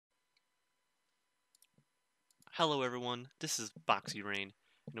Hello everyone, this is Boxy Rain,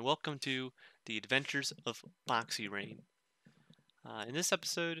 and welcome to the Adventures of Boxy Rain. In this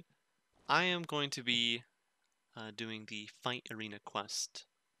episode, I am going to be doing the Fight Arena quest.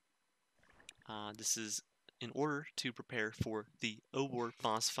 This is in order to prepare for the Obor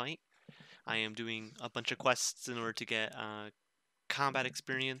boss fight. I am doing a bunch of quests in order to get combat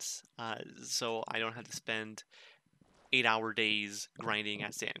experience, so I don't have to spend 8-hour days grinding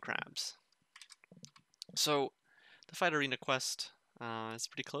at sand crabs. So, the Fight Arena quest is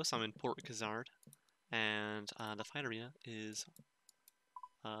pretty close. I'm in Port Khazard, and the Fight Arena is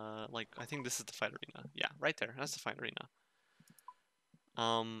I think this is the Fight Arena. Yeah, right there. That's the Fight Arena.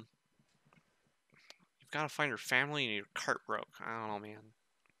 You've got to find your family and your cart broke. I don't know, man.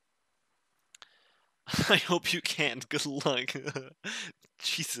 I hope you can. Good luck.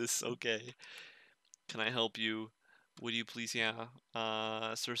 Jesus. Okay. Can I help you? Would you please? Yeah.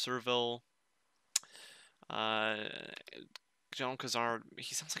 Sir Serville. Uh, General Khazard.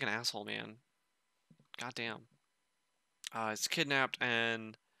 He sounds like an asshole, man. Goddamn. It's kidnapped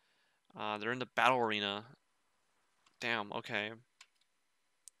and they're in the battle arena. Damn, okay.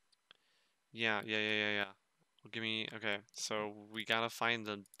 Yeah. Well, give me, okay, so we gotta find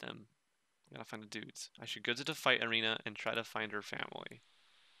them. We gotta find the dudes. I should go to the fight arena and try to find her family.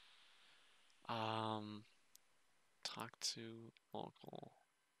 Talk to local.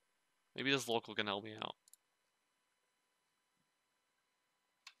 Maybe this local can help me out.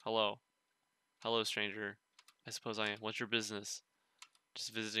 Hello. Hello, stranger. I suppose I am. What's your business?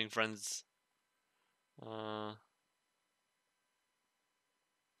 Just visiting friends. I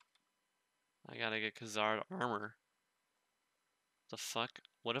gotta get Khazard armor. The fuck?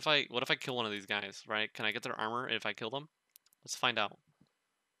 What if I kill one of these guys, right? Can I get their armor if I kill them? Let's find out.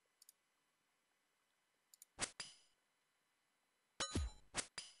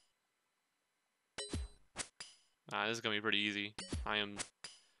 This is gonna be pretty easy. I am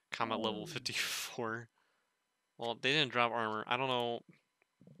combat level 54. Well, they didn't drop armor. I don't know.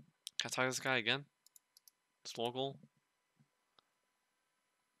 Can I talk to this guy again? This local?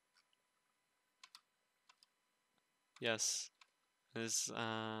 Yes. This,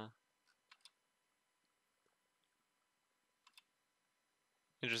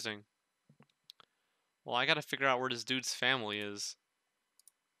 interesting. Well, I gotta figure out where this dude's family is.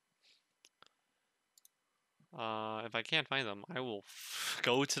 If I can't find them, I will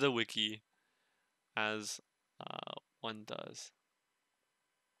go to the wiki, as one does.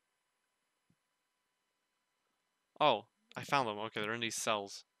 Oh, I found them. Okay, they're in these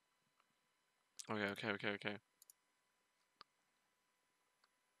cells. Okay.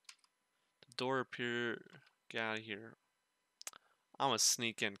 The door appear. Get out of here. I'm gonna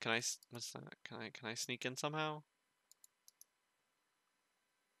sneak in. Can I? What's that? Can I sneak in somehow?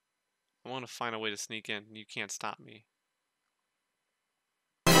 I want to find a way to sneak in. You can't stop me.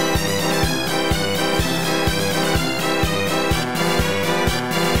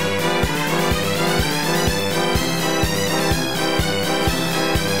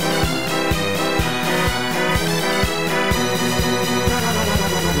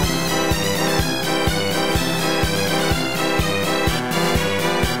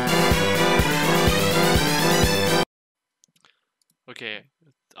 Okay,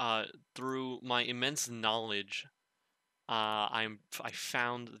 through my immense knowledge, I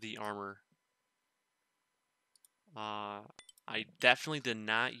found the armor. I definitely did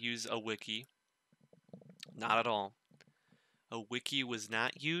not use a wiki. Not at all. A wiki was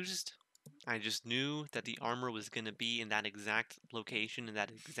not used. I just knew that the armor was gonna be in that exact location, in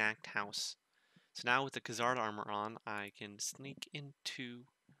that exact house. So now with the Khazard armor on, I can sneak into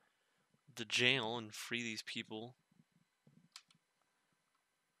the jail and free these people.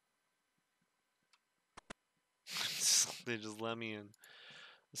 They just let me in.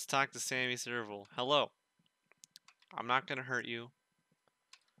 Let's talk to Sammy Serville. Hello. I'm not gonna hurt you.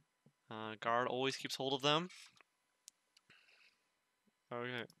 Guard always keeps hold of them.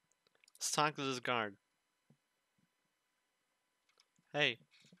 Okay. Let's talk to this guard. Hey.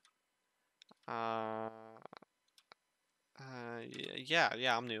 Yeah,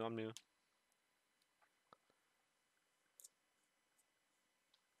 I'm new.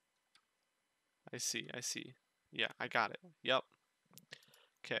 I see. Yeah, I got it. Yep.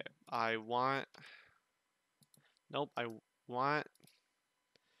 Okay, Nope, I want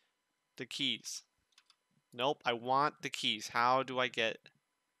the keys. Nope, I want the keys. How do I get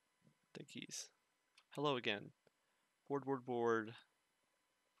the keys? Hello again. Board.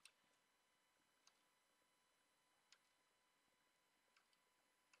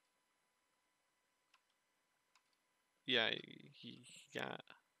 Yeah, he got...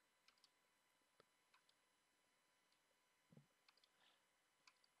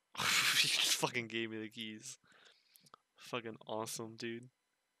 fucking gave me the keys. Fucking awesome, dude.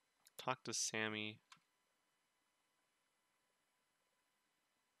 Talk to Sammy.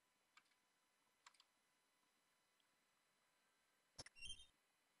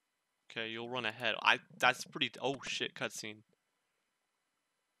 Okay, you'll run ahead. That's pretty. Oh shit, cutscene.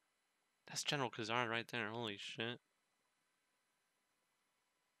 That's General Kazard right there. Holy shit.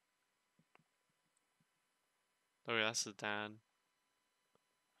 Oh yeah, that's the dad.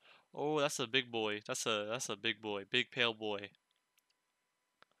 Oh, that's a big boy. That's a big boy. Big pale boy.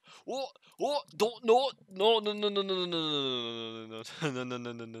 Oh, oh, don't no no no no no no no no no no no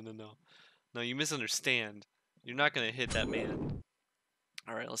no no no no. No, you misunderstand. You're not gonna hit that man.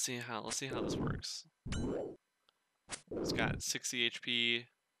 All right, let's see how this works. He's got 60 HP.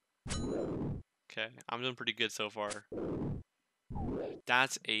 Okay, I'm doing pretty good so far.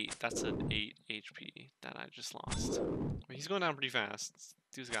 That's 8. That's an 8 HP that I just lost. I mean, he's going down pretty fast.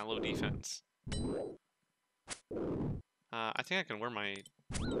 Dude's got low defense. I think I can wear my...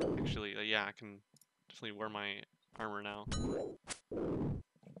 Actually, yeah, I can definitely wear my armor now.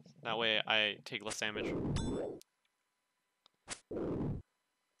 That way I take less damage.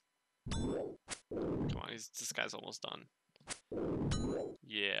 Come on, this guy's almost done.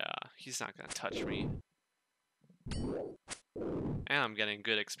 Yeah, he's not gonna touch me. And I'm getting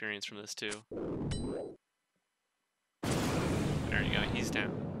good experience from this too. There you go, he's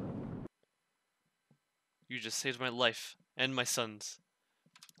down. You just saved my life and my son's.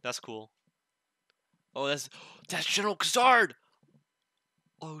 That's cool. Oh, that's General Kazard!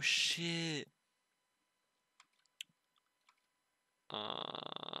 Oh shit.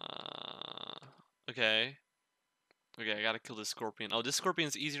 Okay. Okay, I gotta kill this scorpion. Oh, this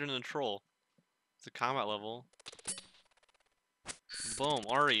scorpion's easier than the troll. It's a combat level. Boom,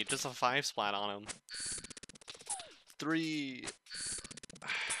 Ari, just a 5 splat on him. 3,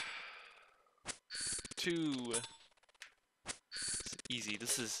 2. It's easy.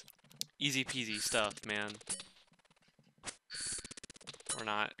 This is easy peasy stuff, man. Or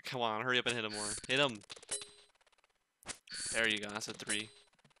not. Come on, hurry up and hit him more. Hit him. There you go. That's a 3.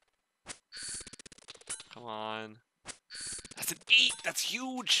 Come on. That's an 8. That's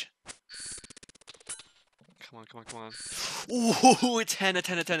huge. Come on, come on, come on. Ooh, a 10, a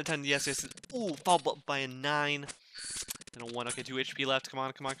 10, a 10, a 10. Yes, yes. Ooh, followed by a 9. And a 1. Okay, 2 HP left. Come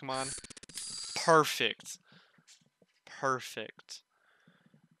on, come on, come on. Perfect. Perfect.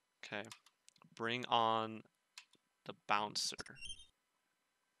 Okay. Bring on the bouncer.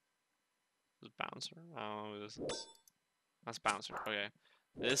 This bouncer? I don't know who this is. That's bouncer. Okay.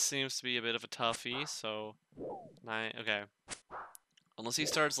 This seems to be a bit of a toughie, so... Okay. Unless he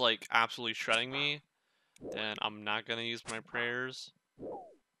starts, like, absolutely shredding me, then I'm not gonna use my prayers.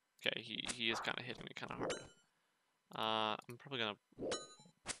 Okay, he is kind of hitting me kind of hard. I'm probably gonna...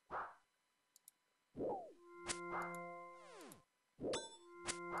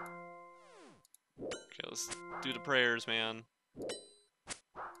 Okay, let's do the prayers, man.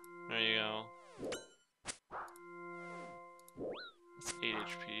 There you go. That's 8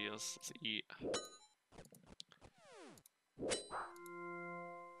 HP. Let's eat.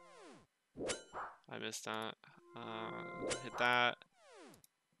 I missed that. Hit that.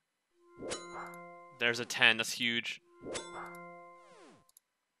 There's a 10. That's huge.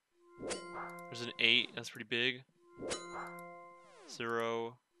 There's an 8. That's pretty big.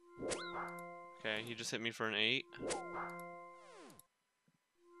 0. Okay, he just hit me for an 8.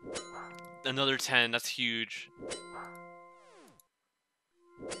 Another 10. That's huge.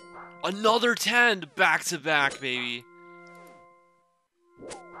 Another 10! Back to back, baby.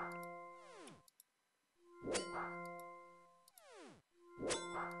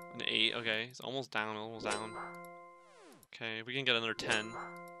 An 8. Okay, he's almost down, almost down. Okay, if we can get another 10,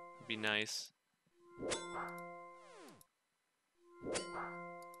 it'd be nice.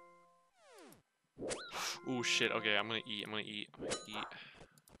 Ooh, shit. Okay, I'm gonna eat. I'm gonna eat.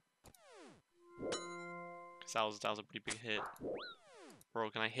 Cause that was a pretty big hit. Bro,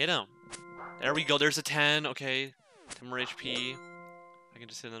 can I hit him? There we go. There's a 10. Okay, 10 more HP. I can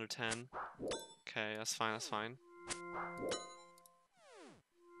just hit another 10. Okay, that's fine. That's fine.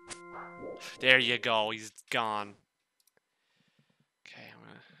 There you go. He's gone. Okay, I'm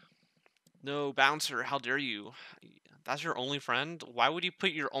gonna... No, Bouncer, how dare you? That's your only friend? Why would you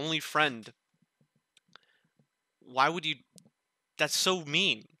put your only friend? Why would you... That's so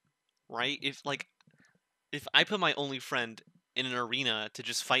mean, right? If I put my only friend in an arena to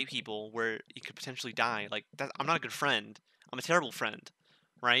just fight people where he could potentially die, like, I'm not a good friend. I'm a terrible friend,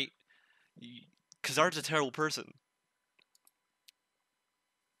 right? Kazard's a terrible person.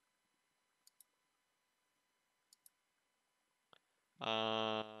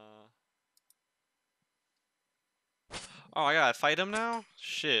 Oh, I gotta fight him now?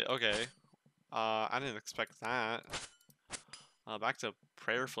 Shit, okay. I didn't expect that. Back to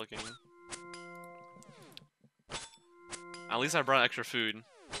prayer flicking. At least I brought extra food.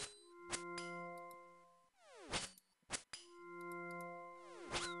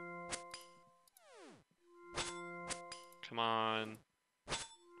 Come on.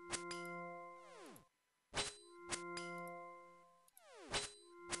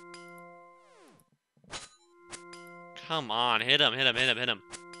 Come on, hit him, hit him, hit him, hit him.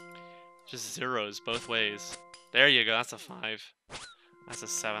 Just zeros both ways. There you go, that's a 5. That's a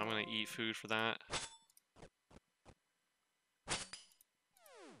 7. I'm gonna eat food for that.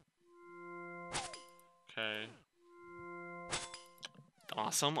 Okay.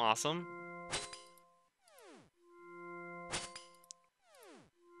 Awesome, awesome.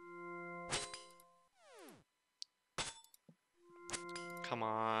 Come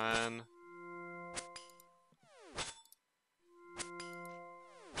on.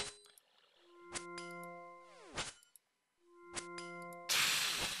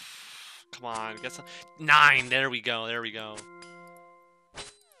 Come on, get some. 9! There we go, there we go.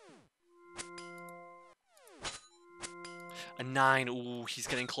 A 9. Ooh, he's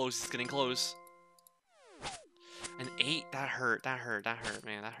getting close, he's getting close. An 8, that hurt, that hurt, that hurt,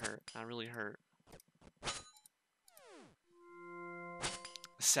 man, that hurt. That really hurt.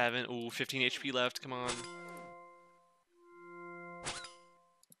 7, ooh, 15 HP left, come on.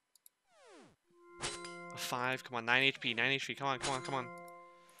 A 5, come on, 9 HP, 9 HP, come on, come on, come on.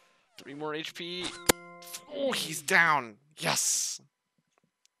 3 more HP. Oh, he's down. Yes.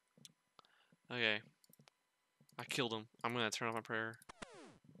 Okay. I killed him. I'm gonna turn off my prayer.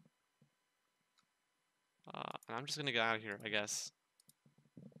 And I'm just gonna get out of here, I guess.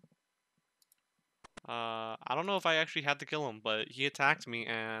 I don't know if I actually had to kill him, but he attacked me,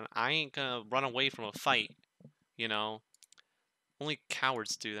 and I ain't gonna run away from a fight, you know? Only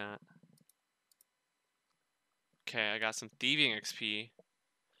cowards do that. Okay, I got some thieving XP.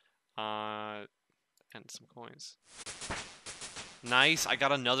 And some coins. Nice, I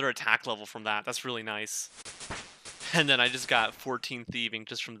got another attack level from that. That's really nice. And then I just got 14 thieving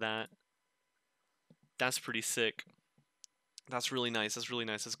just from that. That's pretty sick. That's really nice. That's really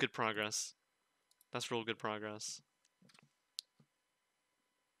nice. That's good progress. That's real good progress.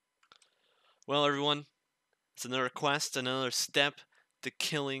 Well, everyone, it's another quest, another step to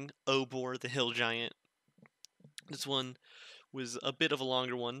killing Obor, the hill giant. This one was a bit of a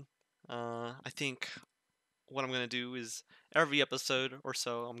longer one. I think what I'm going to do is every episode or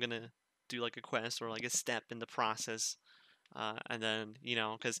so, I'm going to do like a quest or like a step in the process. And then, you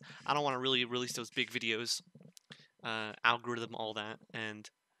know, because I don't want to really release those big videos, algorithm, all that. And,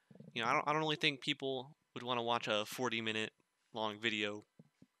 you know, I don't really think people would want to watch a 40-minute long video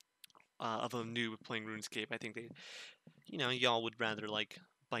of a noob playing RuneScape. I think they, you know, y'all would rather like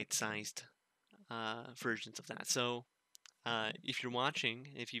bite-sized versions of that. So, if you're watching,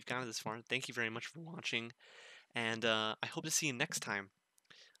 if you've gotten this far, thank you very much for watching. And I hope to see you next time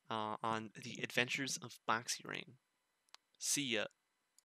on the Adventures of Boxy Rain. See ya.